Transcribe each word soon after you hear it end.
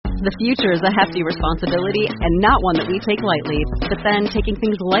The future is a hefty responsibility and not one that we take lightly. But then taking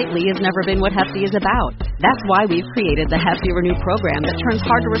things lightly has never been what Hefty is about. That's why we've created the Hefty Renew program that turns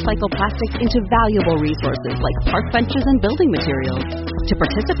hard-to-recycle plastics into valuable resources like park benches and building materials. To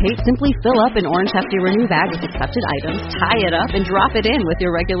participate, simply fill up an orange Hefty Renew bag with accepted items, tie it up, and drop it in with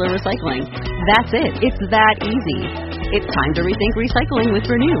your regular recycling. That's it. It's that easy. It's time to rethink recycling with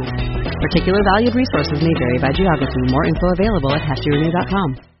Renew. Particular valued resources may vary by geography. More info available at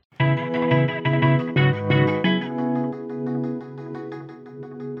heftyrenew.com.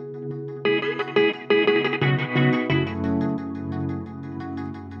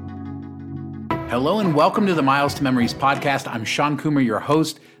 Hello and welcome to the Miles to Memories podcast. I'm Sean Coomer, your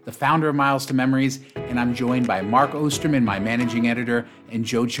host, the founder of Miles to Memories, and I'm joined by Mark Osterman, my managing editor, and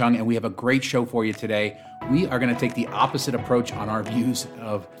Joe Chung, and we have a great show for you today. We are going to take the opposite approach on our views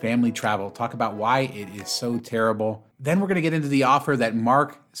of family travel, talk about why it is so terrible. Then we're going to get into the offer that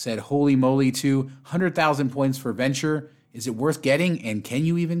Mark said holy moly to, 100,000 points for Venture. Is it worth getting, and can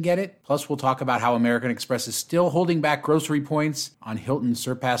you even get it? Plus, we'll talk about how American Express is still holding back grocery points on Hilton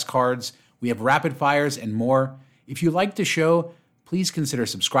Surpass cards. We have rapid fires and more. If you like the show, please consider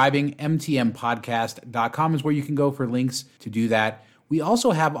subscribing. mtmpodcast.com is where you can go for links to do that. We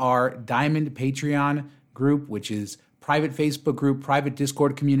also have our Diamond Patreon group, which is private Facebook group, private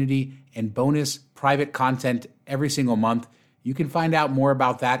Discord community, and bonus private content every single month. You can find out more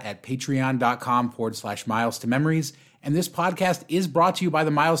about that at patreon.com/Miles to Memories. And this podcast is brought to you by the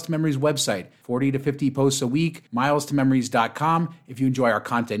Miles to Memories website, 40 to 50 posts a week, milestomemories.com. If you enjoy our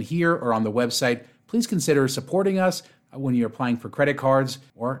content here or on the website, please consider supporting us when you're applying for credit cards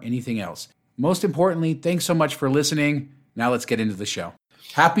or anything else. Most importantly, thanks so much for listening. Now let's get into the show.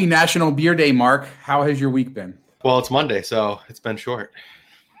 Happy National Beer Day, Mark. How has your week been? Well, it's Monday, so it's been short.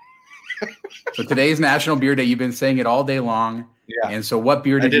 So today's National Beer Day. You've been saying it all day long. Yeah. And so what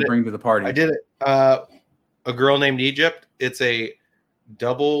beer did you bring to the party? I did it. A Girl Named Egypt. It's a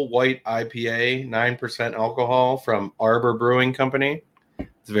double white IPA, 9% alcohol from Arbor Brewing Company.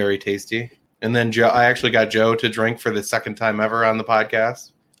 It's very tasty. And then Joe, I actually got Joe to drink for the second time ever on the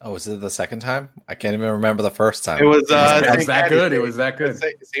podcast. Oh, was it the second time? I can't even remember the first time. It was that good. It was that good.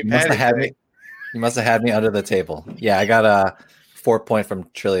 You must have had me under the table. Yeah, I got a 4 point from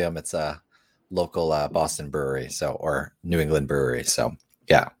Trillium. It's a local Boston brewery, or New England brewery. So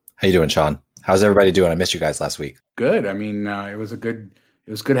yeah. How you doing, Sean? How's everybody doing? I missed you guys last week. Good. I mean, it was good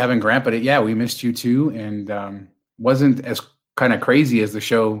having Grant, but we missed you too. And wasn't as kind of crazy as the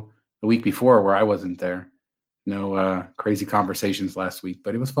show the week before where I wasn't there. No crazy conversations last week,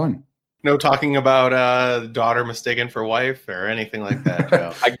 but it was fun. No talking about daughter mistaken for wife or anything like that.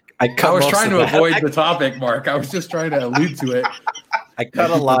 No. I was trying to avoid the topic, Mark. I was just trying to allude to it. I cut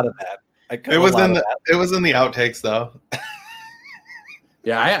a lot of that. It was in the outtakes though.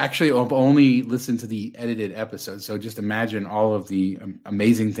 Yeah, I actually only listened to the edited episode, so just imagine all of the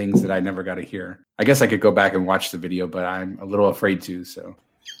amazing things that I never got to hear. I guess I could go back and watch the video, but I'm a little afraid to, so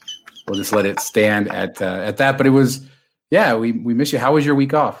we'll just let it stand at that. But it was, we miss you. How was your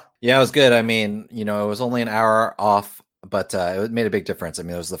week off? Yeah, it was good. I mean, it was only an hour off, but it made a big difference. I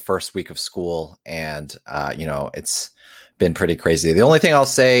mean, it was the first week of school, and it's been pretty crazy. The only thing I'll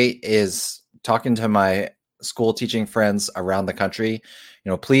say is talking to my school teaching friends around the country,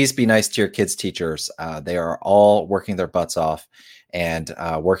 please be nice to your kids' teachers. They are all working their butts off and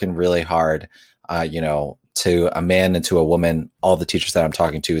working really hard, to a man and to a woman. All the teachers that I'm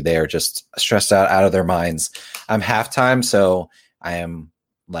talking to, they are just stressed out of their minds. I'm halftime, so I am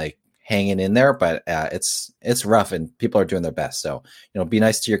like hanging in there, but it's rough and people are doing their best. So, be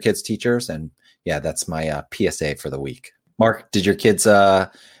nice to your kids' teachers. And yeah, that's my PSA for the week. Mark, did your kids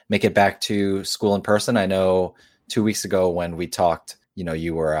make it back to school in person? I know 2 weeks ago when we talked,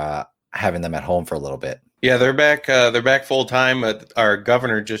 you were having them at home for a little bit. Yeah, they're back. They're back full time. Our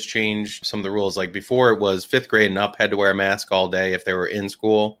governor just changed some of the rules. Like before, it was 5th grade and up had to wear a mask all day if they were in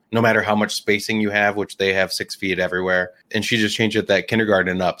school, no matter how much spacing you have, which they have 6 feet everywhere. And she just changed it that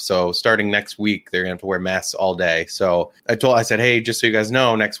kindergarten and up. So starting next week, they're gonna have to wear masks all day. So I said, hey, just so you guys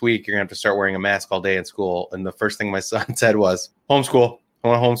know, next week you're gonna have to start wearing a mask all day in school. And the first thing my son said was, homeschool. I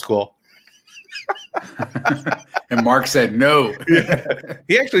want to homeschool. And Mark said no. Yeah.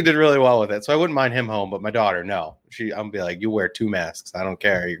 He actually did really well with it, so I wouldn't mind him home. But my daughter, no. I'm gonna be like, you wear 2 masks. I don't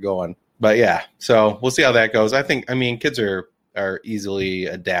care. You're going. But yeah, so we'll see how that goes. I mean, kids are easily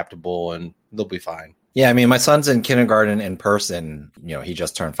adaptable and they'll be fine. Yeah, I mean, my son's in kindergarten in person. He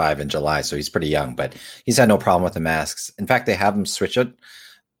just turned 5 in July, so he's pretty young. But he's had no problem with the masks. In fact, they have him switch it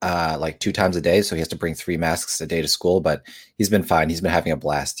like 2 times a day, so he has to bring 3 masks a day to school. But he's been fine. He's been having a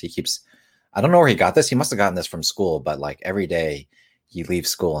blast. I don't know where he got this. He must have gotten this from school, but like every day he leaves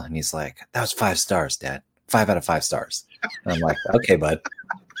school and he's like, "That was 5 stars, Dad. 5 out of 5 stars." And I'm like, "Okay, bud.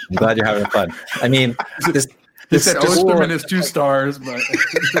 I'm glad you're having fun." I mean, They said Osterman is 2 stars, but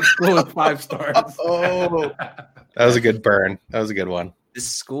the school is 5 stars. Oh, that was a good burn. That was a good one. This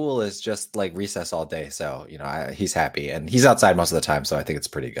school is just like recess all day. So, he's happy and he's outside most of the time. So I think it's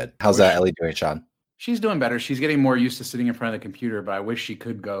pretty good. How's Ellie doing, Sean? She's doing better. She's getting more used to sitting in front of the computer, but I wish she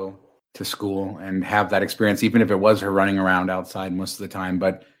could go to school and have that experience, even if it was her running around outside most of the time.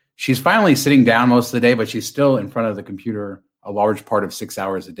 But she's finally sitting down most of the day, but she's still in front of the computer a large part of 6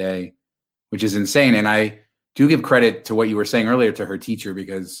 hours a day, which is insane. And I do give credit to what you were saying earlier to her teacher,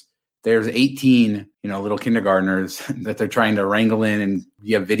 because there's 18, little kindergartners that they're trying to wrangle in and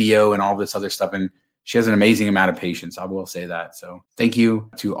via video and all this other stuff. And she has an amazing amount of patience. I will say that. So thank you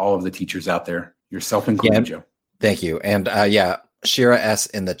to all of the teachers out there, yourself included, Joe. Thank you. And Shira S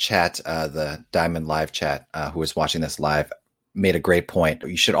in the chat, the Diamond Live chat, who was watching this live, made a great point.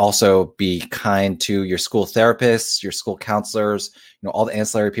 You should also be kind to your school therapists, your school counselors, all the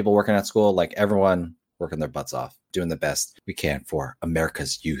ancillary people working at school, like everyone working their butts off, doing the best we can for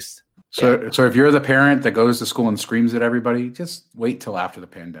America's youth. So if you're the parent that goes to school and screams at everybody, just wait till after the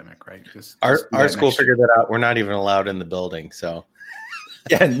pandemic, right? Our school figured that out. We're not even allowed in the building, so.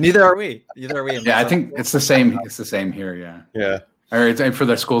 Yeah, neither are we. Yeah, I think it's the same. It's the same here. Yeah. Yeah. Or it's for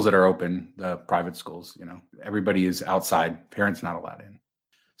the schools that are open, the private schools. Everybody is outside. Parents not allowed in.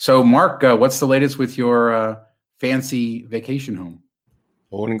 So, Mark, what's the latest with your fancy vacation home?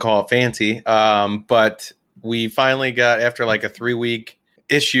 I wouldn't call it fancy, but we finally got, after like a 3-week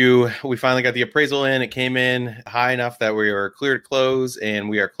issue, we finally got the appraisal in. It came in high enough that we were clear to close, and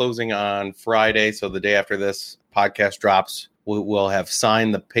we are closing on Friday. So the day after this podcast drops, we'll have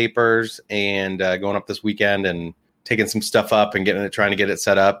signed the papers and going up this weekend and taking some stuff up and trying to get it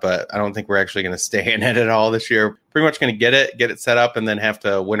set up. But I don't think we're actually going to stay in it at all this year. Pretty much going to get it set up and then have to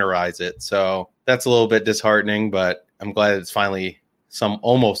winterize it. So that's a little bit disheartening, but I'm glad it's finally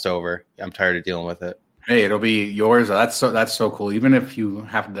almost over. I'm tired of dealing with it. Hey, it'll be yours. That's so cool. Even if you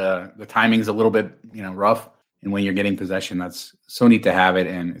have the timing's a little bit, rough, and when you're getting possession, that's so neat to have it.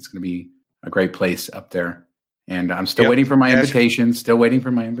 And it's going to be a great place up there. And I'm still waiting for my invitation. Still waiting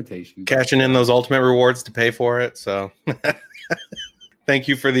for my invitation. Cashing in those ultimate rewards to pay for it. So thank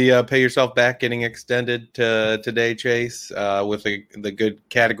you for the pay yourself back getting extended to today, Chase, with the good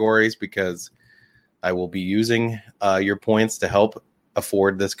categories, because I will be using your points to help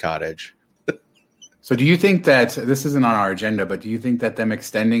afford this cottage. So do you think that this isn't on our agenda, but do you think that them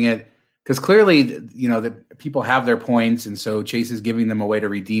extending it, because clearly, the people have their points, and so Chase is giving them a way to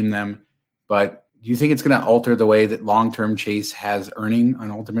redeem them, but do you think it's going to alter the way that long-term Chase has earning on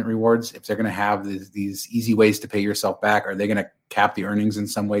ultimate rewards? If they're going to have these easy ways to pay yourself back, are they going to cap the earnings in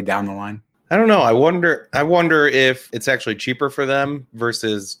some way down the line? I don't know. I wonder if it's actually cheaper for them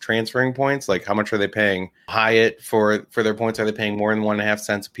versus transferring points. Like, how much are they paying Hyatt for their points? Are they paying more than 1.5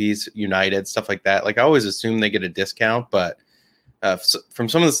 cents a piece? United, stuff like that. Like, I always assume they get a discount, but from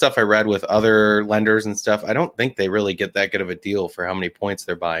some of the stuff I read with other lenders and stuff, I don't think they really get that good of a deal for how many points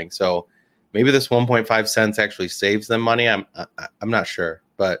they're buying. So maybe this 1.5 cents actually saves them money. I'm not sure,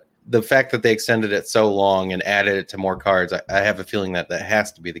 but the fact that they extended it so long and added it to more cards, I have a feeling that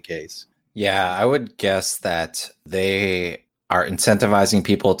has to be the case. Yeah, I would guess that they are incentivizing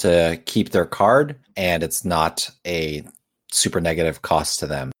people to keep their card, and it's not a super negative cost to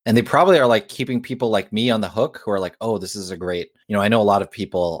them. And they probably are like keeping people like me on the hook who are like, oh, this is a great, I know a lot of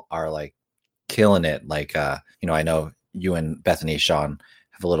people are like killing it. Like, I know you and Bethany, Sean,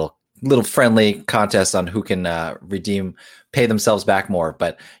 have a little friendly contest on who can pay themselves back more.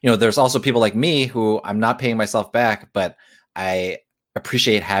 But, there's also people like me who I'm not paying myself back, but I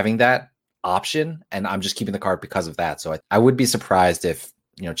appreciate having that option, and I'm just keeping the card because of that. So I would be surprised if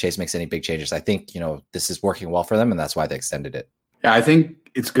Chase makes any big changes. I think this is working well for them, and that's why they extended it. Yeah, I think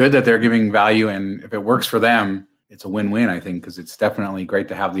it's good that they're giving value, and if it works for them, it's a win-win. I think, because it's definitely great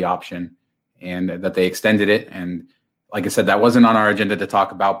to have the option, and that they extended it. And like I said, that wasn't on our agenda to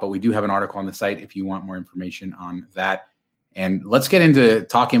talk about, but we do have an article on the site if you want more information on that. And let's get into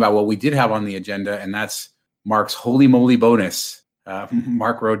talking about what we did have on the agenda, and that's Mark's holy moly bonus.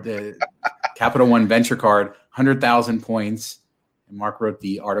 Mark wrote the Capital One Venture Card, 100,000 points. And Mark wrote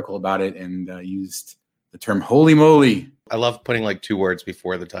the article about it and used the term holy moly. I love putting like 2 words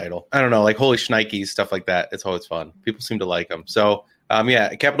before the title. I don't know, like holy shnikes, stuff like that. It's always fun. People seem to like them. So,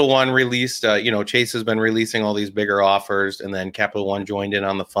 Capital One released, Chase has been releasing all these bigger offers, and then Capital One joined in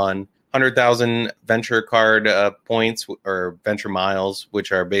on the fun. 100,000 venture card points or venture miles,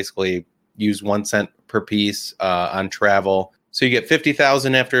 which are basically use 1 cent per piece on travel. So you get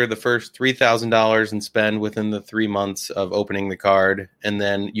 $50,000 after the first $3,000 in spend within the 3 months of opening the card, and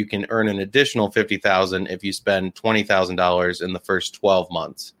then you can earn an additional $50,000 if you spend $20,000 in the first 12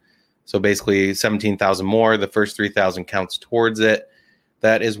 months. So basically $17,000 more. The first $3,000 counts towards it.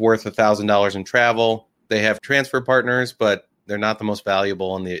 That is worth $1,000 in travel. They have transfer partners, but they're not the most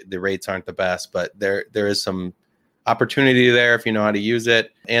valuable, and the rates aren't the best. But there is some opportunity there if you know how to use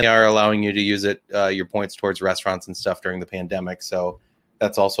it, and they are allowing you to use it, your points towards restaurants and stuff during the pandemic. So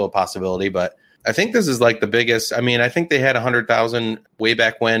that's also a possibility. But I think this is like the biggest. I mean, I think they had 100,000 way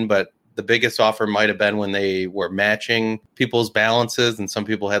back when, but the biggest offer might have been when they were matching people's balances, and some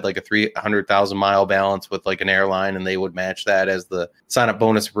people had like a 300,000 mile balance with like an airline, and they would match that as the sign up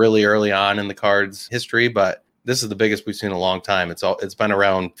bonus really early on in the card's history. But this is the biggest we've seen in a long time. It's been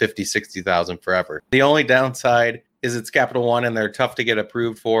around 50, 60,000 forever. The only downside is it's Capital One, and they're tough to get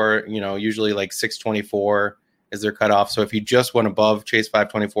approved for. Usually like 624 is their cutoff. So if you just went above Chase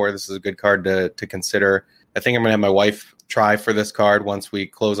 524, this is a good card to consider. I think I'm going to have my wife try for this card once we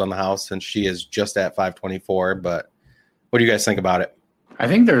close on the house, since she is just at 524. But what do you guys think about it? I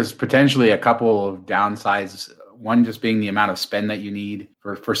think there's potentially a couple of downsides. One just being the amount of spend that you need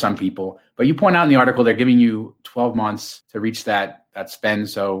for some people. But you point out in the article, they're giving you 12 months to reach that spend.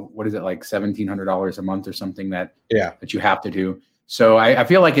 So what is it, like $1,700 a month or something that you have to do. So I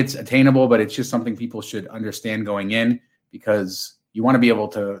feel like it's attainable, but it's just something people should understand going in, because you want to be able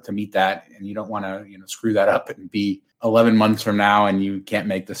to meet that, and you don't want to screw that up and be 11 months from now and you can't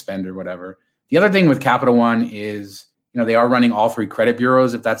make the spend or whatever. The other thing with Capital One is they are running all 3 credit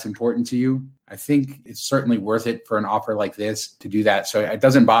bureaus if that's important to you. I think it's certainly worth it for an offer like this to do that. So it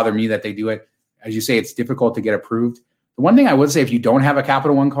doesn't bother me that they do it. As you say, it's difficult to get approved. The one thing I would say, if you don't have a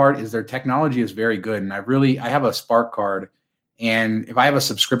Capital One card, is their technology is very good. And I have a Spark card, and if I have a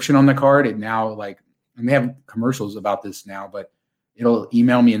subscription on the card, it now and they have commercials about this now, but it'll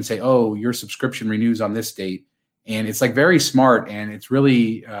email me and say, oh, your subscription renews on this date. And it's very smart. And it's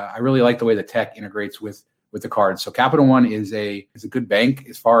really, I really like the way the tech integrates with the card. So Capital One is a good bank.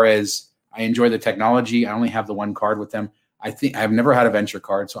 As far as I enjoy the technology, I only have the one card with them. I think I've never had a venture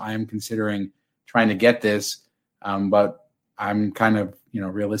card, so I am considering trying to get this. But I'm kind of,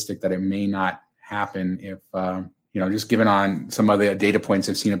 realistic that it may not happen if, just given on some of the data points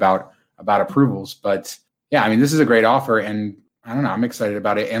I've seen about approvals. But yeah, I mean, this is a great offer, and I don't know, I'm excited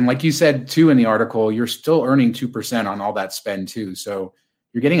about it. And like you said too in the article, you're still earning 2% on all that spend too. So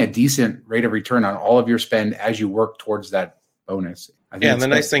you're getting a decent rate of return on all of your spend as you work towards that bonus. Yeah, and the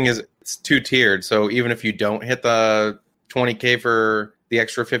nice thing is it's 2-tiered. So even if you don't hit the 20K for the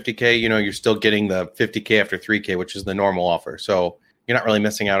extra 50K, you're still getting the 50K after 3K, which is the normal offer. So you're not really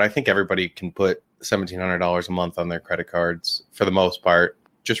missing out. I think everybody can put $1,700 a month on their credit cards for the most part,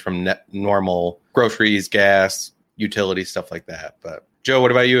 just from normal groceries, gas, utilities, stuff like that. But Joe,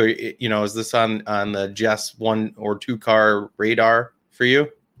 what about you? Is this on the Jess 1 or 2 car radar for you?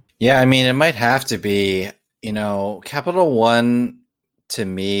 Yeah, I mean, it might have to be. Capital One to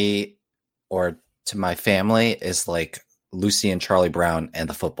me, or to my family, is like Lucy and Charlie Brown and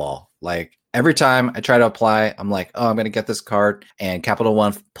the football. Like every time I try to apply, I'm like, oh, I'm going to get this card, and Capital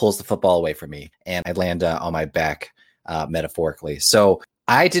One pulls the football away from me, and I land on my back, metaphorically. So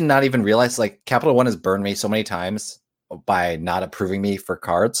I did not even realize, Capital One has burned me so many times by not approving me for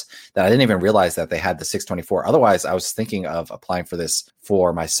cards that I didn't even realize that they had the 624. Otherwise, I was thinking of applying for this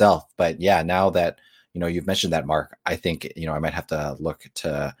for myself. But yeah, now that you've mentioned that, Mark, I think I might have to look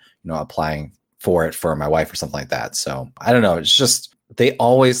to applying for it for my wife or something like that. So I don't know. It's just they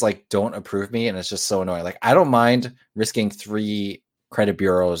always don't approve me, and it's just so annoying. I don't mind risking 3 credit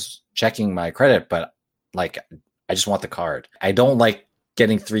bureaus checking my credit, but I just want the card. I don't like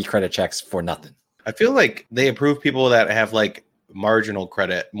getting 3 credit checks for nothing. I feel like they approve people that have marginal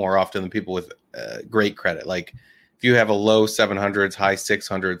credit more often than people with great credit. If you have a low 700s, high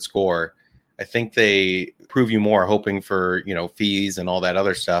 600 score, I think they approve you more hoping for, fees and all that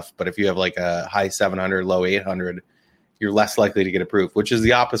other stuff. But if you have a high 700, low 800, you're less likely to get approved, which is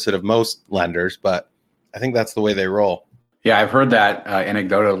the opposite of most lenders. But I think that's the way they roll. Yeah, I've heard that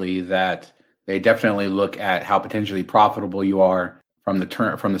anecdotally, that they definitely look at how potentially profitable you are from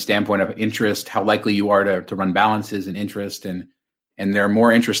the standpoint of interest, how likely you are to run balances and interest, and they're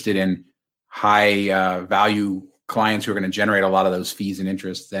more interested in high value clients who are going to generate a lot of those fees and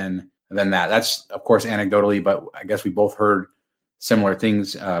interest than that. That's of course anecdotally, but I guess we both heard similar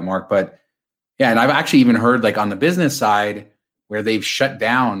things, Mark. But yeah, and I've actually even heard on the business side where they've shut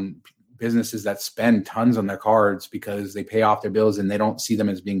down businesses that spend tons on their cards because they pay off their bills and they don't see them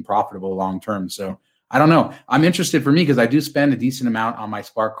as being profitable long term. So I don't know. I'm interested for me because I do spend a decent amount on my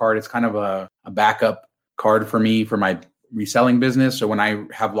Spark card. It's kind of a backup card for me for my reselling business. So when I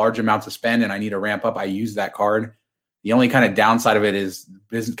have large amounts to spend and I need to ramp up, I use that card. The only kind of downside of it is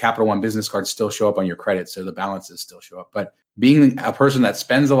Capital One business cards still show up on your credit. So the balances still show up. But being a person that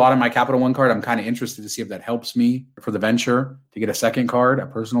spends a lot on my Capital One card, I'm kind of interested to see if that helps me for the venture to get a second card, a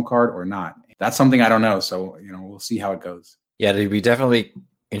personal card or not. That's something I don't know. So, we'll see how it goes. Yeah, it'd be definitely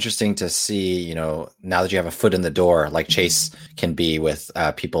interesting to see, now that you have a foot in the door, like Chase can be with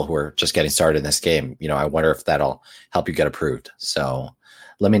people who are just getting started in this game. I wonder if that'll help you get approved. So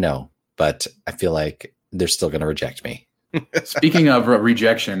let me know. But I feel like they're still going to reject me. Speaking of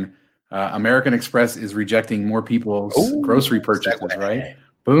rejection, American Express is rejecting more people's grocery purchases, right?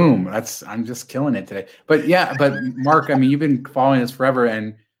 Boom. I'm just killing it today. But Mark, you've been following this forever,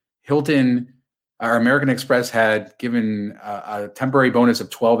 and Hilton, our American Express had given a temporary bonus of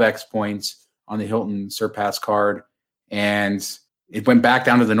 12x points on the Hilton Surpass card, and it went back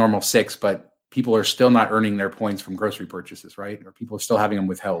down to the normal 6, but people are still not earning their points from grocery purchases, right? Or people are still having them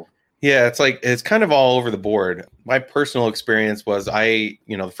withheld. Yeah, it's kind of all over the board. My personal experience was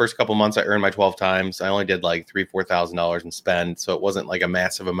the first couple months I earned my 12 times. I only did like $3,000-$4,000 in spend, so it wasn't like a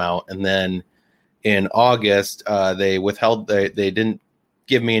massive amount. And then in August, they withheld. They didn't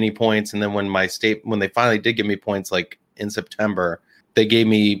give me any points. And then when they finally did give me points, like in September, they gave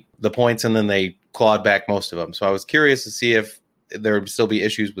me the points and then they clawed back most of them. So I was curious to see if there would still be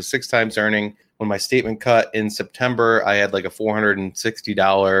issues with 6 times earning. When my statement cut in September, I had like a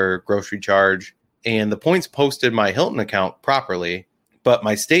 $460 grocery charge, and the points posted my Hilton account properly, but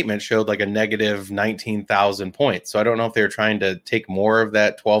my statement showed like a negative 19,000 points. So I don't know if they were trying to take more of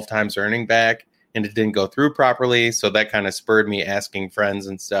that 12 times earning back and it didn't go through properly. So that kind of spurred me asking friends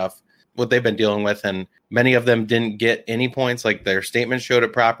and stuff what they've been dealing with. And many of them didn't get any points. Like their statement showed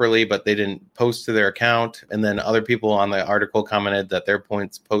it properly, but they didn't post to their account. And then other people on the article commented that their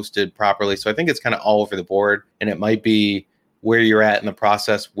points posted properly. So I think it's kind of all over the board, and it might be where you're at in the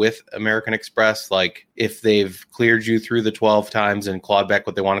process with American Express. Like if they've cleared you through the 12 times and clawed back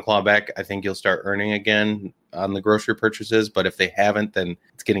what they want to claw back, I think you'll start earning again on the grocery purchases. But if they haven't, then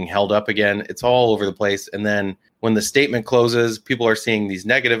it's getting held up again. It's all over the place. And then when the statement closes, people are seeing these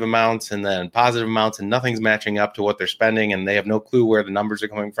negative amounts and then positive amounts, and nothing's matching up to what they're spending, and they have no clue where the numbers are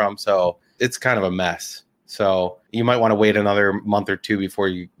coming from. So it's kind of a mess. So you might want to wait another month or two before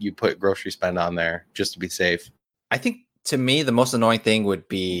you put grocery spend on there just to be safe. I think to me, the most annoying thing would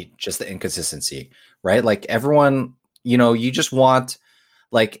be just the inconsistency, right? Like everyone, you just want,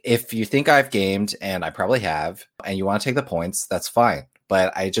 like, if you think I've gamed, and I probably have, and you want to take the points, that's fine.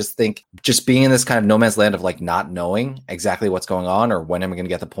 But I just think just being in this kind of no man's land of like not knowing exactly what's going on, or when am I going to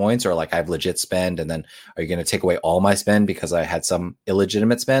get the points, or like I have legit spend, and then are you going to take away all my spend because I had some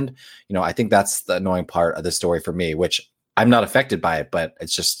illegitimate spend? I think that's the annoying part of the story for me, which I'm not affected by it, but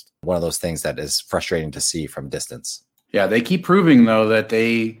it's just one of those things that is frustrating to see from distance. Yeah, they keep proving, though, that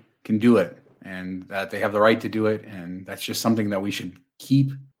they can do it and that they have the right to do it. And that's just something that we should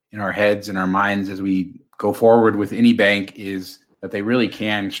keep in our heads and our minds as we go forward with any bank, is that they really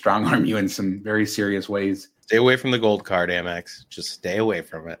can strong arm you in some very serious ways. Stay away from the gold card, Amex. Just stay away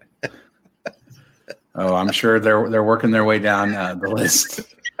from it. Oh, I'm sure they're working their way down the list.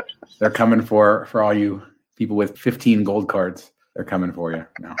 They're coming for all you people with 15 gold cards. They're coming for you.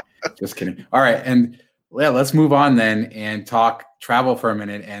 No, just kidding. All right. And let's move on then and talk travel for a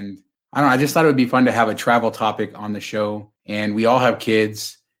minute. And I don't know, I just thought it would be fun to have a travel topic on the show. And we all have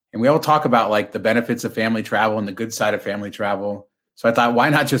kids, and we all talk about like the benefits of family travel and the good side of family travel. So I thought, why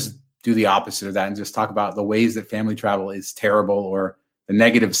not just do the opposite of that and just talk about the ways that family travel is terrible, or the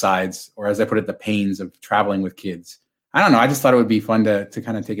negative sides, or as I put it, the pains of traveling with kids. I don't know. I just thought it would be fun to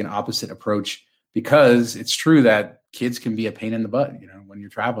kind of take an opposite approach, because it's true that kids can be a pain in the butt, when you're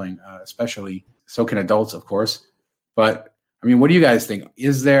traveling, especially. So can adults, of course. But what do you guys think?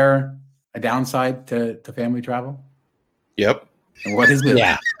 Is there a downside to family travel? Yep. And what is it?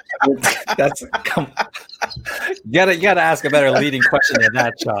 Yeah. That's you gotta ask a better leading question than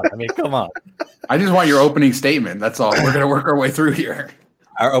that, Sean. Come on. I just want your opening statement. That's all. We're gonna work our way through here.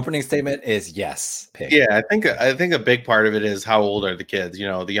 Our opening statement is yes. Pig. Yeah, I think a big part of it is how old are the kids.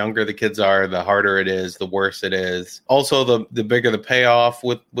 The younger the kids are, the harder it is, the worse it is. Also, the bigger the payoff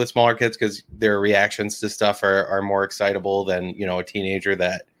with smaller kids, because their reactions to stuff are more excitable than a teenager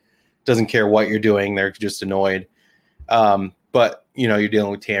that doesn't care what you're doing. They're just annoyed. But you're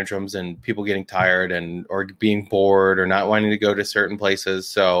dealing with tantrums and people getting tired or being bored or not wanting to go to certain places.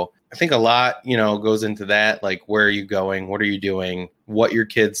 So I think a lot, goes into that. Like, where are you going? What are you doing? What your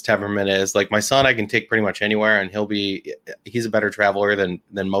kid's temperament is. Like my son, I can take pretty much anywhere, and he's a better traveler than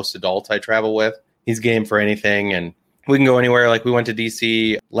most adults I travel with. He's game for anything. And we can go anywhere. Like we went to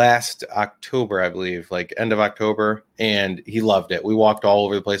DC last October, I believe, like end of October, and he loved it. We walked all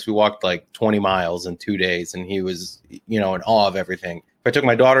over the place. We walked like 20 miles in 2 days, and he was, in awe of everything. If I took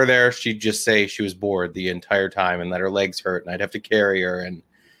my daughter there, she'd just say she was bored the entire time and that her legs hurt, and I'd have to carry her, and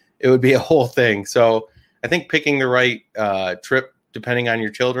it would be a whole thing. So I think picking the right trip, depending on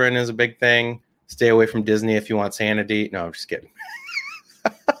your children, is a big thing. Stay away from Disney if you want sanity. No, I'm just kidding.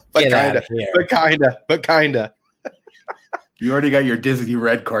 But kind of. You already got your Disney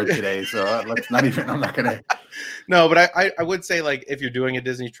red card today, so let's not even. I'm not gonna. No, but I would say, like, if you're doing a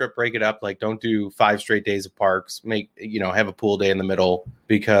Disney trip, break it up. Like, don't do 5 straight days of parks. Have a pool day in the middle,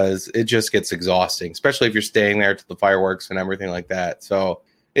 because it just gets exhausting, especially if you're staying there to the fireworks and everything like that. So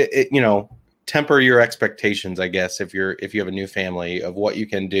temper your expectations, I guess, if you have a new family, of what you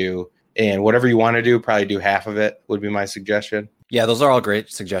can do, and whatever you want to do, probably do half of it would be my suggestion. Yeah, those are all great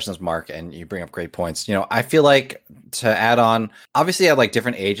suggestions, Mark, and you bring up great points. I feel like, to add on, obviously at like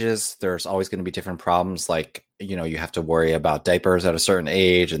different ages, there's always going to be different problems. Like, you have to worry about diapers at a certain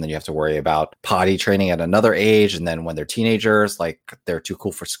age, and then you have to worry about potty training at another age. And then when they're teenagers, like, they're too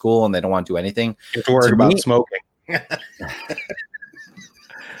cool for school and they don't want to do anything. You have to worry about smoking.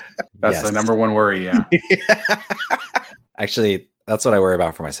 That's the number one worry. Yeah. Actually, that's what I worry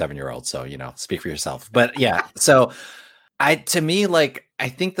about for my 7-year-old. So, speak for yourself. But yeah, so I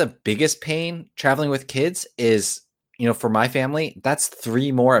think the biggest pain traveling with kids is, for my family, that's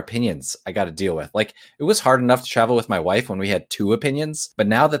 3 more opinions I got to deal with. Like, it was hard enough to travel with my wife when we had 2 opinions, but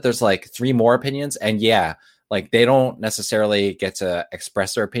now that there's like 3 more opinions, and yeah, like, they don't necessarily get to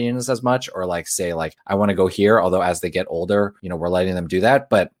express their opinions as much, or like say like, I want to go here. Although as they get older, we're letting them do that,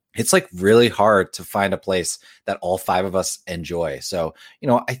 but it's like really hard to find a place that all 5 of us enjoy. So,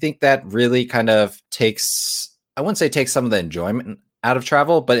 I think that really kind of I wouldn't say takes some of the enjoyment out of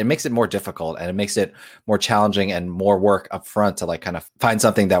travel, but it makes it more difficult, and it makes it more challenging and more work up front to like kind of find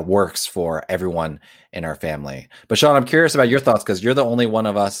something that works for everyone in our family. But Sean, I'm curious about your thoughts, because you're the only one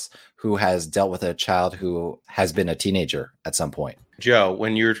of us who has dealt with a child who has been a teenager at some point. Joe,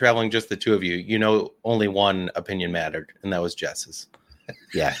 when you were traveling just the 2 of you, only one opinion mattered, and that was Jess's.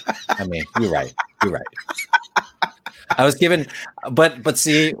 Yeah. I mean, you're right. I was given, but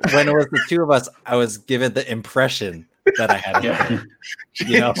see, when it was the 2 of us, I was given the impression that I had.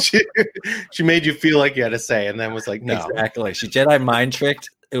 Yeah. She made you feel like you had a say, and then was like, no. Exactly. She Jedi mind tricked.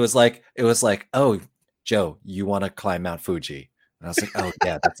 It was like, oh, Joe, you want to climb Mount Fuji? And I was like, oh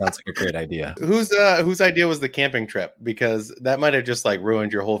yeah, that sounds like a great idea. Whose idea was the camping trip? Because that might have just like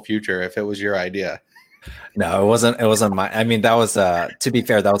ruined your whole future if it was your idea. No, it wasn't my, I mean, that was, to be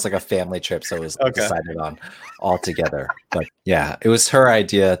fair, that was like a family trip. So it was decided on all together. But yeah, it was her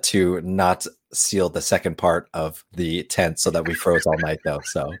idea to not seal the second part of the tent so that we froze all night though.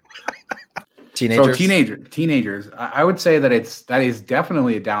 So teenagers. I would say that that is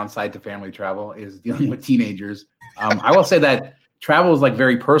definitely a downside to family travel, is dealing with teenagers. I will say that travel is like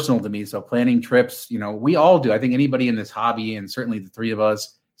very personal to me. So planning trips, we all do. I think anybody in this hobby, and certainly the 3 of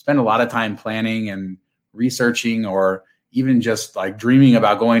us, spend a lot of time planning and researching, or even just like dreaming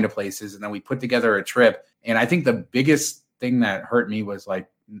about going to places. And then we put together a trip. And I think the biggest thing that hurt me was like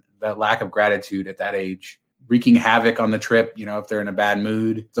that lack of gratitude at that age, wreaking havoc on the trip, if they're in a bad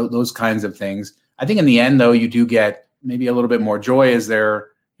mood, those kinds of things. I think in the end, though, you do get maybe a little bit more joy as they're,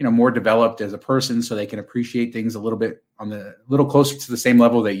 more developed as a person, so they can appreciate things a little closer to the same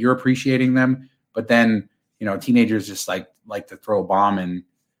level that you're appreciating them. But then, teenagers just like to throw a bomb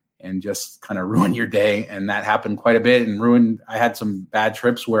and just kind of ruin your day. And that happened quite a bit, and I had some bad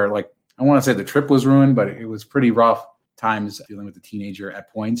trips where, like, I want to say the trip was ruined, but it was pretty rough times dealing with a teenager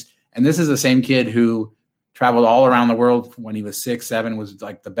at points. And this is the same kid who traveled all around the world when he was 6, 7, was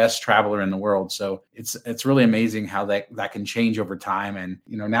like the best traveler in the world. So it's really amazing how that can change over time. And,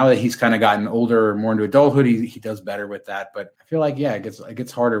 now that he's kind of gotten older, more into adulthood, he does better with that. But I feel like, yeah, it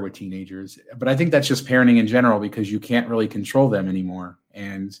gets harder with teenagers. But I think that's just parenting in general, because you can't really control them anymore.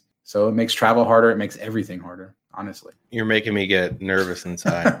 And so it makes travel harder. It makes everything harder, honestly. You're making me get nervous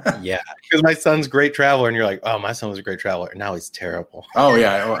inside. Yeah. Because my son's a great traveler, and you're like, oh, my son was a great traveler, and now he's terrible. Oh,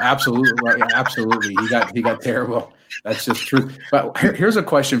 yeah. Oh, absolutely. Yeah, absolutely. He got terrible. That's just true. But here's a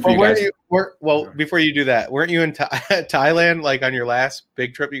question for you guys. Before you do that, weren't you in Thailand, like on your last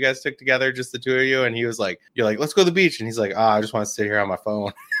big trip you guys took together, just the 2 of you? And he was like, you're like, let's go to the beach. And he's like, I just want to sit here on my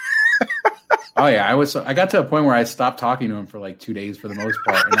phone. Oh yeah, I got to a point where I stopped talking to him for like 2 days for the most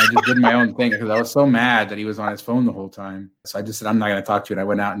part, and I just did my own thing because I was so mad that he was on his phone the whole time. So I just said, I'm not going to talk to you. And I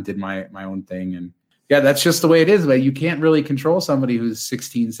went out and did my own thing. And yeah, that's just the way it is. But you can't really control somebody who's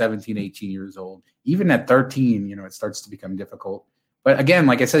 16, 17, 18 years old. Even at 13, it starts to become difficult But again,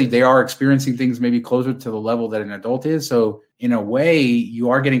 like I said, they are experiencing things maybe closer to the level that an adult is. So in a way, you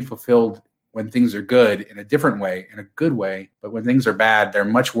are getting fulfilled when things are good in a different way, in a good way. But when things are bad, they're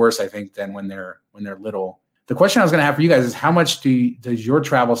much worse, I think, than when they're little. The question I was going to have for you guys is how much does your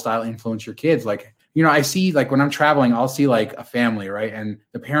travel style influence your kids? Like, I see, like, when I'm traveling, I'll see like a family, right? And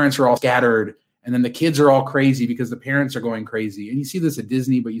the parents are all scattered, and then the kids are all crazy because the parents are going crazy. And you see this at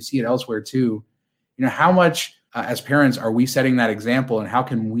Disney, but you see it elsewhere too. How much as parents are we setting that example, and how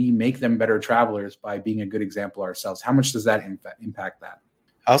can we make them better travelers by being a good example ourselves? How much does that impact that?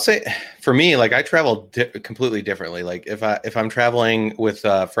 I'll say for me, like I travel completely differently. Like if I'm traveling with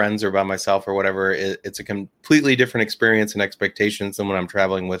friends or by myself or whatever, it's a completely different experience and expectations than when I'm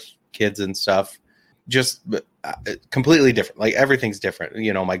traveling with kids and stuff. Just completely different. Like everything's different.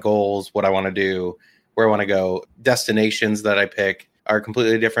 My goals, what I want to do, where I want to go, destinations that I pick are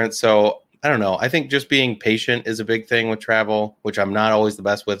completely different. So I don't know. I think just being patient is a big thing with travel, which I'm not always the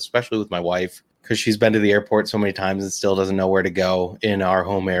best with, especially with my wife, because she's been to the airport so many times and still doesn't know where to go in our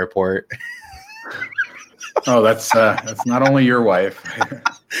home airport. Oh, that's not only your wife.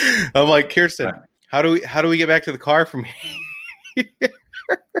 I'm like, Kirsten, how do we get back to the car from here?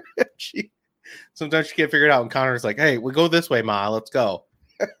 Sometimes she can't figure it out, and Connor's like, "Hey, we go this way, Ma. Let's go."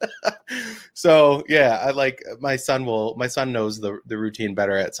 So yeah, I like my son knows the routine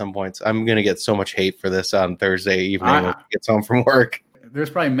better at some points. I'm gonna get so much hate for this on Thursday evening when he gets home from work. There's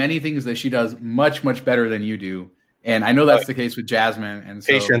probably many things that she does much, much better than you do. And I know that's the case with Jasmine. And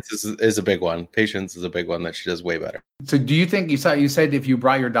so, patience is a big one. Patience is a big one that she does way better. So do you think, you said if you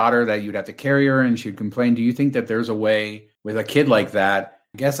brought your daughter that you'd have to carry her and she'd complain. Do you think that there's a way with a kid like that?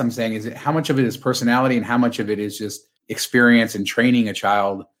 I guess I'm saying, is it how much of it is personality and how much of it is just experience and training a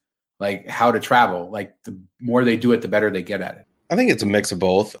child, like how to travel? Like the more they do it, the better they get at it. I think it's a mix of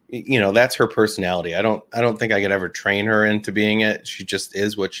both. That's her personality. I don't think I could ever train her into being it. She just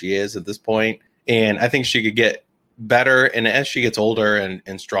is what she is at this point. And I think she could get better. And as she gets older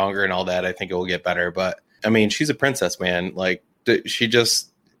and stronger and all that, I think it will get better. But I mean, she's a princess, man. Like she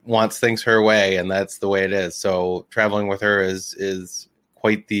just wants things her way, and that's the way it is. So traveling with her is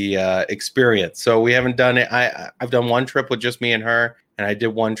quite the experience. So we haven't done it. I've done one trip with just me and her, and I did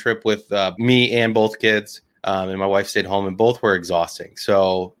one trip with me and both kids. And my wife stayed home, and both were exhausting.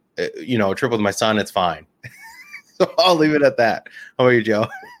 So, a trip with my son, it's fine. So I'll leave it at that. How about you, Joe?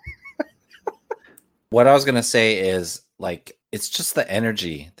 What I was going to say is, like, it's just the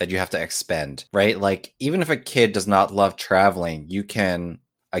energy that you have to expend, right? Like, even if a kid does not love traveling, you can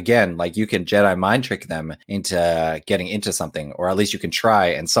Jedi mind trick them into getting into something, or at least you can try,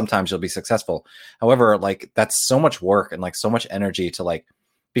 and sometimes you'll be successful. However, like, that's so much work and like so much energy to like,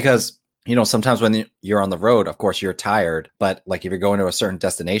 because sometimes when you're on the road, of course, you're tired. But like if you're going to a certain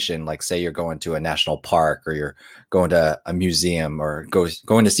destination, like say you're going to a national park or you're going to a museum or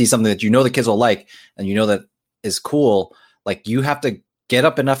going to see something that the kids will like and that is cool, like you have to get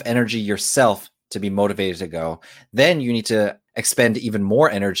up enough energy yourself to be motivated to go. Then you need to expend even more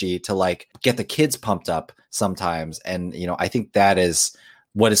energy to like get the kids pumped up sometimes. And, I think that is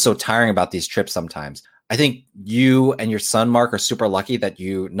what is so tiring about these trips sometimes. I think you and your son, Mark, are super lucky that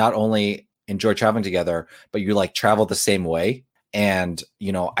you not only enjoy traveling together, but you like travel the same way. And,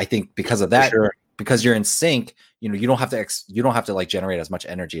 I think because of that, because you're in sync, you don't have to like generate as much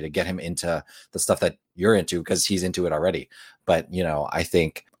energy to get him into the stuff that you're into because he's into it already. But, I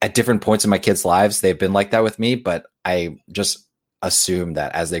think at different points in my kids' lives, they've been like that with me, but I just assume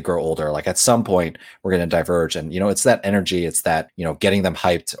that as they grow older, like at some point we're going to diverge, and it's that energy, it's that getting them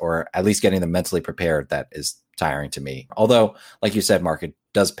hyped or at least getting them mentally prepared that is tiring to me. Although, like you said, Mark, it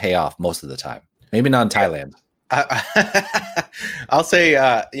does pay off most of the time. Maybe not in Thailand. I'll say,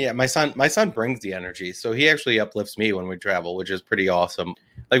 my son brings the energy, so he actually uplifts me when we travel, which is pretty awesome.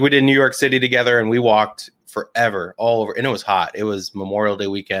 Like we did New York City together, and we walked forever all over, and it was hot. It was Memorial Day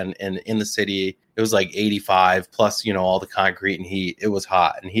weekend, and in the city it was like 85 plus, all the concrete and heat. It was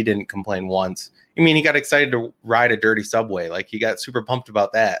hot, and he didn't complain once. I mean, he got excited to ride a dirty subway. Like he got super pumped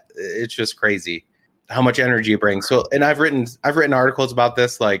about that. It's just crazy how much energy it brings. So, and I've written articles about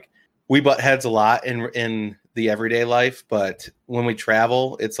this. Like we butt heads a lot in the everyday life, but when we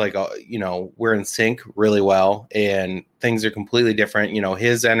travel, it's like, we're in sync really well, and things are completely different.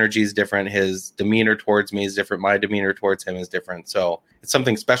 His energy is different. His demeanor towards me is different. My demeanor towards him is different. So it's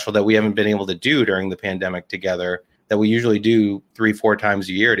something special that we haven't been able to do during the pandemic together that we usually do 3-4 times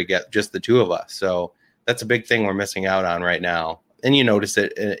a year to get just the two of us. So that's a big thing we're missing out on right now. And you notice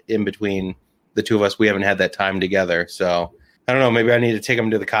it in between the two of us, we haven't had that time together. So I don't know, maybe I need to take him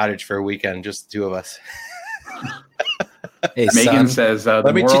to the cottage for a weekend, just the two of us. Hey, Megan son, says,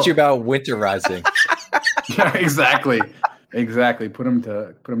 let me teach you about winterizing. Yeah, exactly. Exactly. Put them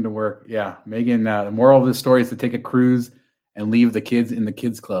to work. Yeah. Megan, the moral of the story is to take a cruise and leave the kids in the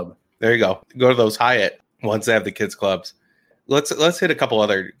kids club. There you go. Go to those Hyatt once they have the kids clubs. Let's hit a couple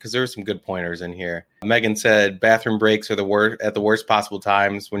other, because there are some good pointers in here. Megan said bathroom breaks are at the worst possible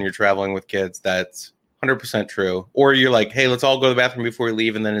times when you're traveling with kids. That's 100% true. Or you're like, hey, let's all go to the bathroom before we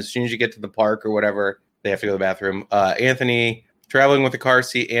leave. And then as soon as you get to the park or whatever, they have to go to the bathroom. Anthony, traveling with a car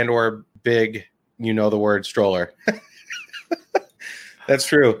seat and or big, the word stroller. That's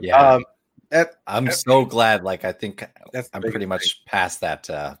true. Yeah. I'm so glad. Like, I think I'm pretty much past that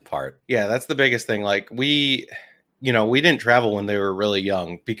part. Yeah, that's the biggest thing. Like we didn't travel when they were really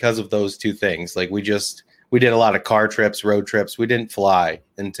young because of those two things. Like we did a lot of car trips, road trips. We didn't fly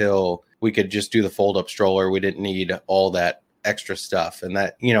until we could just do the fold up stroller. We didn't need all that extra stuff. And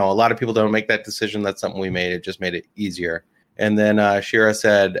that, a lot of people don't make that decision. That's something we made. It just made it easier. And then Shira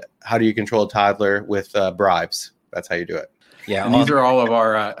said, how do you control a toddler with bribes? That's how you do it. Yeah. And these are all of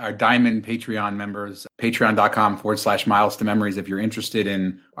our Diamond Patreon members, patreon.com/miles to memories. If you're interested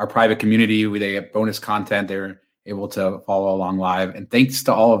in our private community, they have bonus content. They're able to follow along live. And thanks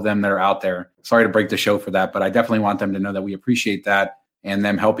to all of them that are out there. Sorry to break the show for that, but I definitely want them to know that we appreciate that and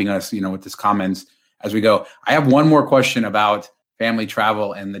them helping us, with this comments as we go. I have one more question about family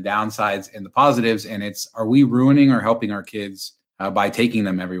travel and the downsides and the positives. And it's, are we ruining or helping our kids by taking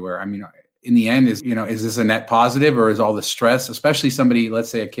them everywhere? I mean, in the end, is this a net positive, or is all the stress, especially somebody, let's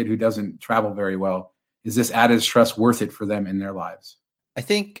say a kid who doesn't travel very well, is this added stress worth it for them in their lives? I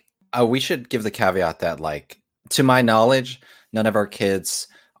think we should give the caveat that, like, to my knowledge, none of our kids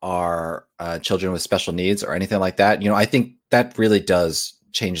are children with special needs or anything like that. I think that really does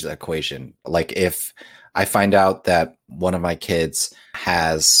change the equation. Like, if I find out that one of my kids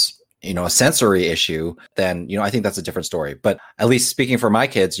has a sensory issue, then, I think that's a different story. But at least speaking for my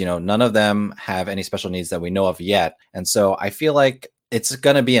kids, none of them have any special needs that we know of yet. And so I feel like it's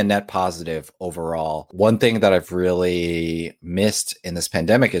going to be a net positive overall. One thing that I've really missed in this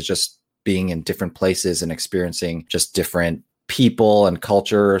pandemic is just being in different places and experiencing just different people and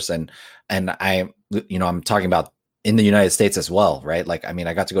cultures. And I'm talking about in the United States as well, right? Like, I mean,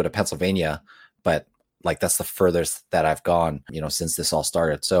 I got to go to Pennsylvania, but like, that's the furthest that I've gone, since this all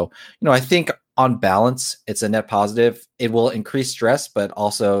started. So, I think on balance, it's a net positive. It will increase stress, but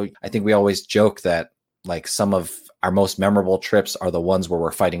also I think we always joke that, like, some of our most memorable trips are the ones where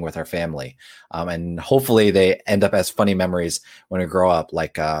we're fighting with our family. And hopefully they end up as funny memories when we grow up,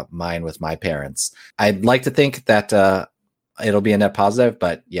 like mine with my parents. I'd like to think that it'll be a net positive,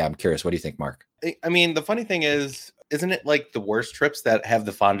 but yeah, I'm curious. What do you think, Mark? I mean, the funny thing is, isn't it like the worst trips that have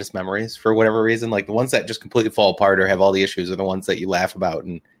the fondest memories for whatever reason? Like the ones that just completely fall apart or have all the issues are the ones that you laugh about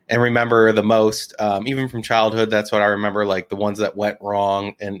and remember the most, even from childhood. That's what I remember, like the ones that went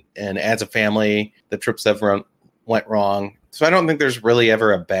wrong. And as a family, the trips that went wrong. So I don't think there's really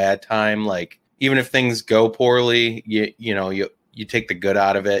ever a bad time. Like, even if things go poorly, you take the good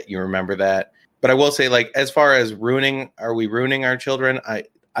out of it. You remember that. But I will say, like, as far as are we ruining our children?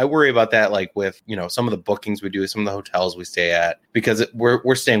 I worry about that, like with, some of the bookings we do, some of the hotels we stay at, because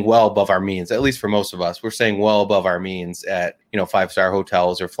we're staying well above our means, at least for most of us. We're staying well above our means at, 5-star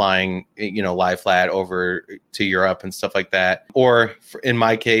hotels or flying, lie flat over to Europe and stuff like that. Or in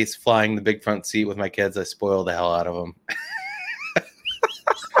my case, flying the big front seat with my kids, I spoil the hell out of them.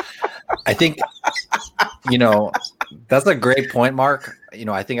 I think, that's a great point, Mark.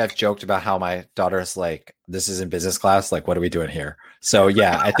 I think I've joked about how my daughter's like, this is in business class. Like, what are we doing here? So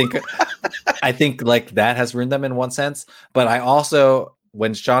yeah, I think like that has ruined them in one sense. But I also,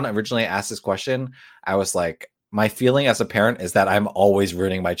 when Sean originally asked this question, I was like, my feeling as a parent is that I'm always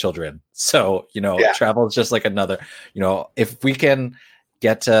ruining my children. So, travel is just like another, if we can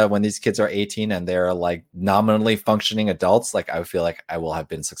get to when these kids are 18 and they're like nominally functioning adults, like I feel like I will have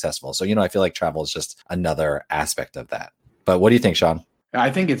been successful. So, I feel like travel is just another aspect of that. But what do you think, Sean?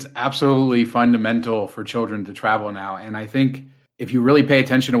 I think it's absolutely fundamental for children to travel now. And I think if you really pay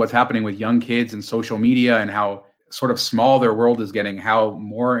attention to what's happening with young kids and social media and how sort of small their world is getting, how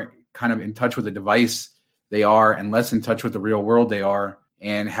more kind of in touch with the device they are and less in touch with the real world they are,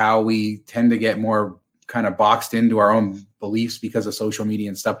 and how we tend to get more kind of boxed into our own beliefs because of social media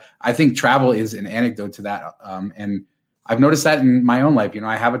and stuff. I think travel is an anecdote to that. And I've noticed that in my own life.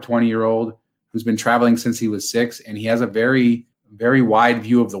 I have a 20-year-old who's been traveling since he was 6, and he has a very, very wide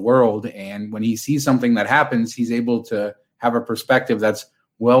view of the world. And when he sees something that happens, he's able to have a perspective that's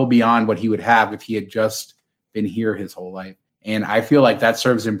well beyond what he would have if he had just been here his whole life. And I feel like that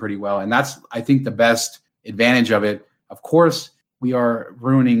serves him pretty well. And that's, I think, the best advantage of it. Of course, we are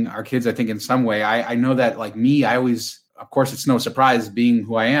ruining our kids, I think, in some way. I know that, like me, of course, it's no surprise being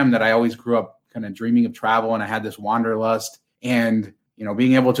who I am, that I always grew up kind of dreaming of travel, and I had this wanderlust. And, you know,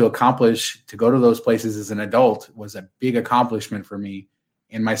 being able to accomplish, to go to those places as an adult was a big accomplishment for me.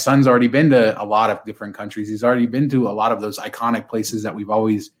 And my son's already been to a lot of different countries. He's already been to a lot of those iconic places that we've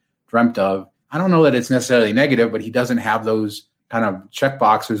always dreamt of. I don't know that it's necessarily negative, but he doesn't have those kind of check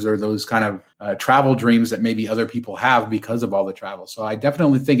boxes or those kind of travel dreams that maybe other people have because of all the travel. So I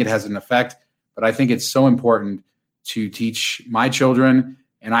definitely think it has an effect, but I think it's so important to teach my children,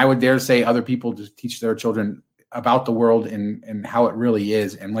 and I would dare say other people, to teach their children about the world and how it really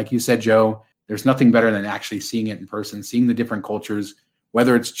is. And like you said, Joe, there's nothing better than actually seeing it in person, seeing the different cultures,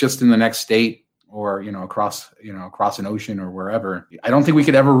 whether it's just in the next state or, across an ocean or wherever. I don't think we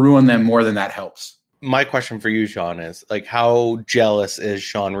could ever ruin them more than that helps. My question for you, Sean, is like, how jealous is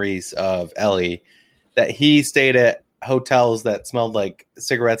Sean Reese of Ellie that he stayed at hotels that smelled like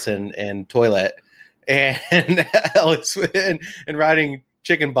cigarettes and toilet, and Ellie's and riding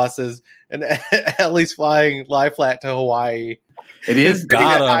chicken buses, and Ellie's flying lie flat to Hawaii. It is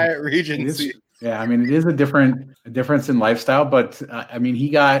Hyatt Regency. Yeah, I mean, it is a difference in lifestyle, but I mean, he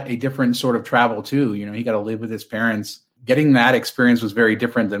got a different sort of travel too. He got to live with his parents. Getting that experience was very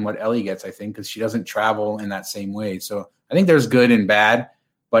different than what Ellie gets, I think, because she doesn't travel in that same way. So I think there's good and bad,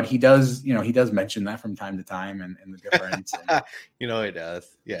 but he does mention that from time to time and the difference. He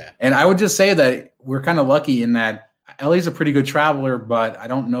does. Yeah. And I would just say that we're kind of lucky in that Ellie's a pretty good traveler, but I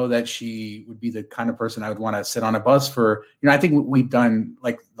don't know that she would be the kind of person I would want to sit on a bus for. I think we've done,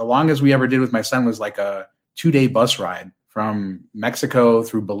 like, the longest we ever did with my son was like a 2-day bus ride from Mexico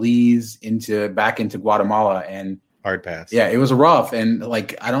through Belize back into Guatemala. And hard pass. Yeah, it was rough. And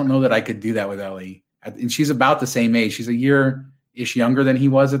like, I don't know that I could do that with Ellie. And she's about the same age. She's a year-ish younger than he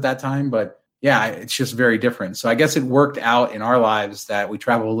was at that time. But yeah, it's just very different. So I guess it worked out in our lives that we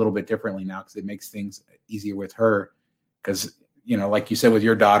travel a little bit differently now because it makes things easier with her. Because, like you said with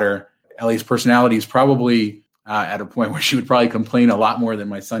your daughter, Ellie's personality is probably at a point where she would probably complain a lot more than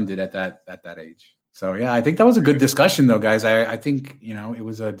my son did at that age. So yeah, I think that was a good discussion though, guys. I think, it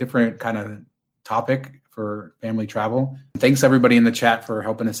was a different kind of topic for family travel. Thanks everybody in the chat for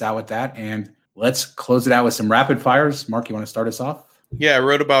helping us out with that. And let's close it out with some rapid fires. Mark, you want to start us off? Yeah, I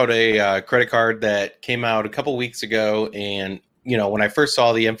wrote about a credit card that came out a couple weeks ago. And, when I first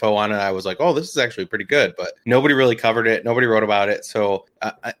saw the info on it, I was like, oh, this is actually pretty good. But nobody really covered it. Nobody wrote about it. So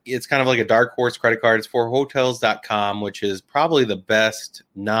it's kind of like a dark horse credit card. It's for Hotels.com, which is probably the best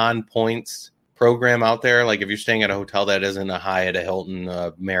non-points program out there. Like if you're staying at a hotel that isn't a Hyatt, a Hilton,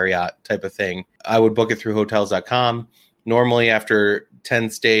 a Marriott type of thing, I would book it through Hotels.com. Normally after 10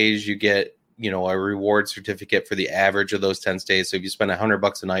 stays, you get, a reward certificate for the average of those 10 stays. So if you spend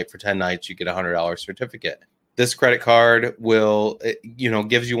 $100 a night for 10 nights, you get a $100 certificate. This credit card will,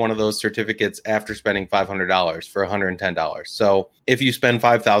 gives you one of those certificates after spending $500 for $110. So if you spend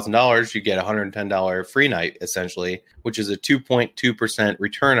 $5,000, you get a $110 free night, essentially, which is a 2.2%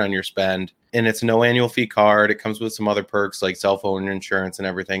 return on your spend. And it's no annual fee card. It comes with some other perks like cell phone insurance and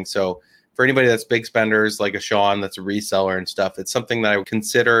everything. So for anybody that's big spenders, like a Sean that's a reseller and stuff, it's something that I would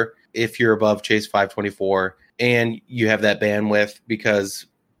consider if you're above Chase 524 and you have that bandwidth, because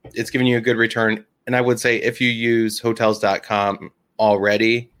it's giving you a good return. And I would say if you use Hotels.com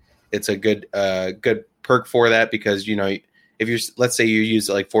already, it's a good perk for that, because, if you, let's say you use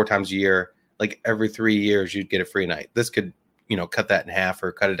it like 4 times a year, like every 3 years, you'd get a free night. This could, cut that in half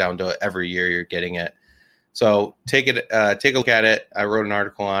or cut it down to every year you're getting it. So take a look at it. I wrote an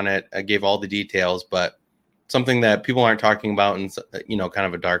article on it. I gave all the details, but something that people aren't talking about, and, kind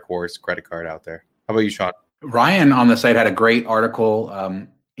of a dark horse credit card out there. How about you, Sean? Ryan on the site had a great article,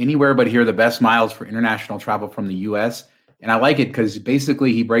 Anywhere But Here, the Best Miles for International Travel from the U.S. And I like it because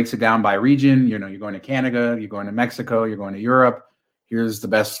basically he breaks it down by region. You're going to Canada, you're going to Mexico, you're going to Europe. Here's the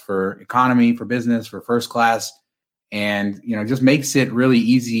best for economy, for business, for first class. And, just makes it really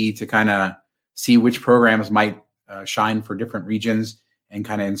easy to kind of see which programs might shine for different regions and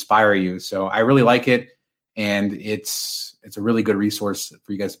kind of inspire you. So I really like it. And it's a really good resource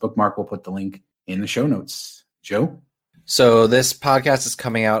for you guys to bookmark. We'll put the link in the show notes. Joe? So this podcast is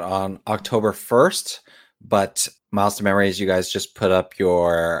coming out on October 1st, but Miles to Memories, you guys just put up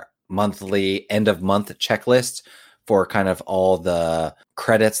your monthly end of month checklist for kind of all the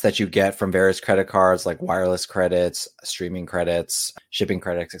credits that you get from various credit cards, like wireless credits, streaming credits, shipping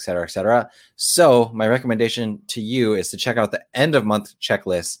credits, et cetera, et cetera. So my recommendation to you is to check out the end of month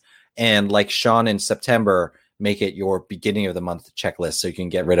checklist. And like Sean in September, make it your beginning of the month checklist so you can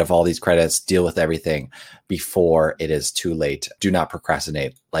get rid of all these credits, deal with everything before it is too late. Do not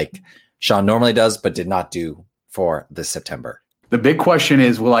procrastinate like Sean normally does, but did not do for this September. The big question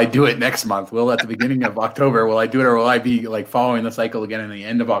is, will I do it next month? Will at the beginning of October, will I do it, or will I be like following the cycle again? In the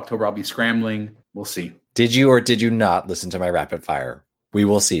end of October, I'll be scrambling. We'll see. Did you or did you not listen to my rapid fire? We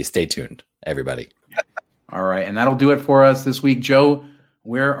will see. Stay tuned, everybody. All right. And that'll do it for us this week. Joe,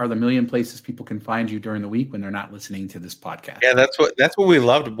 where are the million places people can find you during the week when they're not listening to this podcast? Yeah, that's what we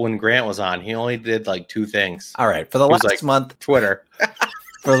loved when Grant was on. He only did like 2 things. All right. For the last month, Twitter.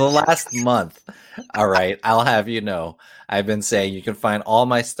 For the last month. All right. I'll have you know, I've been saying you can find all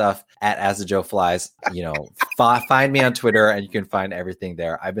my stuff at As the Joe Flies. You know, find me on Twitter and you can find everything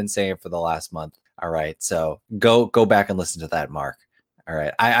there. I've been saying it for the last month. All right. So go back and listen to that, Mark. All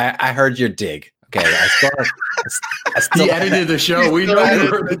right. I heard your dig. Okay. I still he edited the show. We know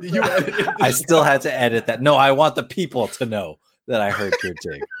you edited I still had to edit that. No, I want the people to know that I heard your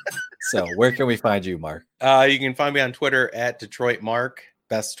dig. So where can we find you, Mark? You can find me on Twitter at Detroit Mark.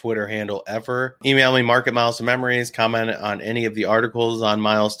 Best Twitter handle ever. Email me, Mark at Miles to Memories. Comment on any of the articles on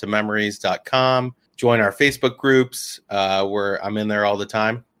milestomemories.com. Join our Facebook groups where I'm in there all the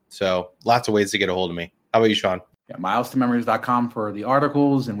time. So lots of ways to get a hold of me. How about you, Sean? Yeah, milestomemories.com for the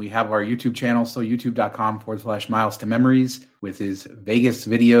articles. And we have our YouTube channel, so youtube.com/Miles to Memories with his Vegas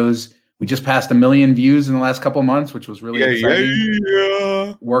videos. We just passed 1 million views in the last couple of months, which was really exciting.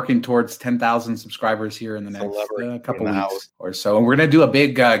 Yeah. Working towards 10,000 subscribers here in the next couple weeks or so. And we're going to do a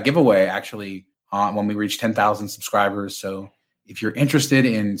big giveaway, actually, when we reach 10,000 subscribers. So if you're interested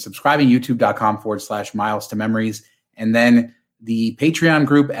in subscribing, youtube.com/Miles to Memories. And then the Patreon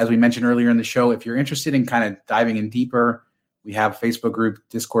group, as we mentioned earlier in the show, if you're interested in kind of diving in deeper, we have a Facebook group,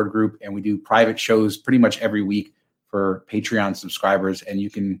 Discord group, and we do private shows pretty much every week for Patreon subscribers. And you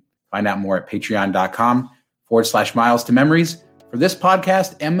can find out more at patreon.com/Miles to Memories. For this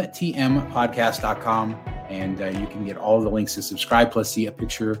podcast, mtmpodcast.com. And you can get all the links to subscribe, plus see a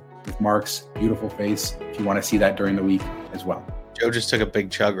picture with Mark's beautiful face if you want to see that during the week as well. Joe just took a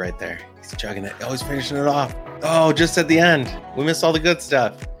big chug right there. He's chugging it. Oh, he's finishing it off. Oh, just at the end. We missed all the good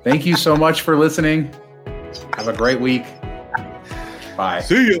stuff. Thank you so much for listening. Have a great week. Bye.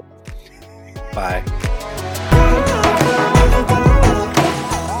 See you. Bye.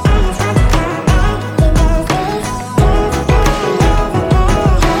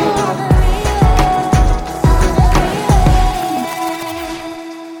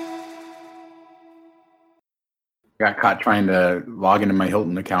 Got caught trying to log into my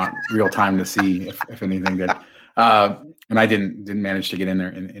Hilton account real time to see if anything did. And I didn't manage to get in there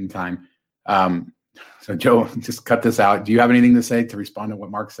in time. So Joe, just cut this out. Do you have anything to say to respond to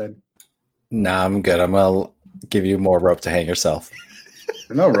what Mark said? No, I'm good. I'm going to give you more rope to hang yourself.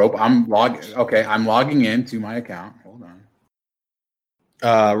 No rope. I'm logging into my account. Hold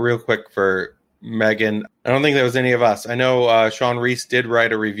on. Real quick for Megan, I don't think that was any of us. I know Sean Reese did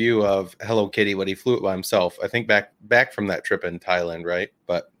write a review of Hello Kitty when he flew it by himself. I think back from that trip in Thailand, right?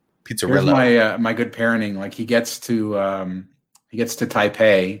 But Pizzarillo. My good parenting. Like he gets to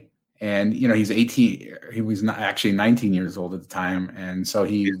Taipei, and he's 18. He was not actually 19 years old at the time, and so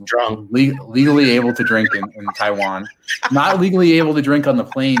he's drunk, legally able to drink in Taiwan. Not legally able to drink on the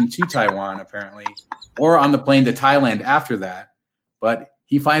plane to Taiwan, apparently, or on the plane to Thailand after that, but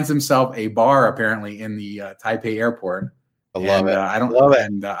he finds himself a bar apparently in the Taipei airport. I love it. I don't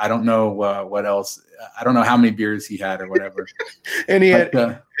know what else. I don't know how many beers he had or whatever. and he has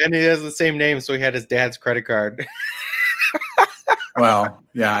the same name, so he had his dad's credit card. Well,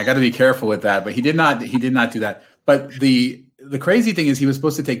 yeah, I got to be careful with that, but he did not do that. But the crazy thing is he was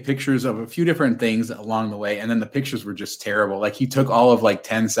supposed to take pictures of a few different things along the way, and then the pictures were just terrible. Like he took all of like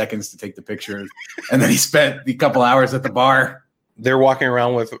 10 seconds to take the pictures, and then he spent a couple hours at the bar. They're walking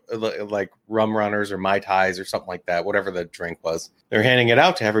around with like rum runners or Mai Tais or something like that, whatever the drink was. They're handing it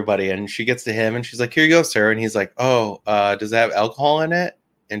out to everybody, and she gets to him and she's like, "Here you go, sir." And he's like, "Oh, does that have alcohol in it?"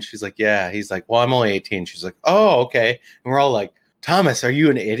 And she's like, "Yeah." He's like, "Well, I'm only 18." She's like, "Oh, okay." And we're all like, "Thomas, are you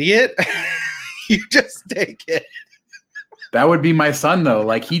an idiot? You just take it." That would be my son, though.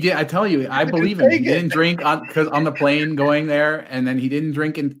 Like he did. I tell you, I believe him. He didn't drink on the plane going there, and then he didn't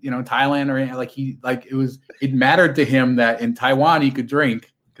drink in Thailand or anything. It mattered to him that in Taiwan he could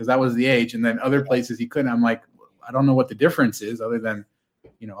drink because that was the age, and then other places he couldn't. I'm like, I don't know what the difference is other than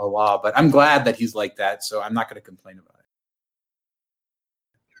a law, but I'm glad that he's like that, so I'm not going to complain about it.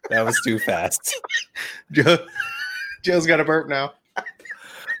 That was too fast. Joe's got a burp now.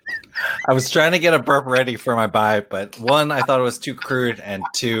 I was trying to get a burp ready for my bye, but one, I thought it was too crude, and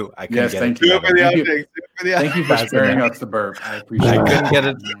two, I couldn't get it together. Thank you for sparing us the burp. I appreciate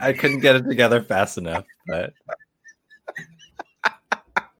it. I couldn't get it together fast enough, but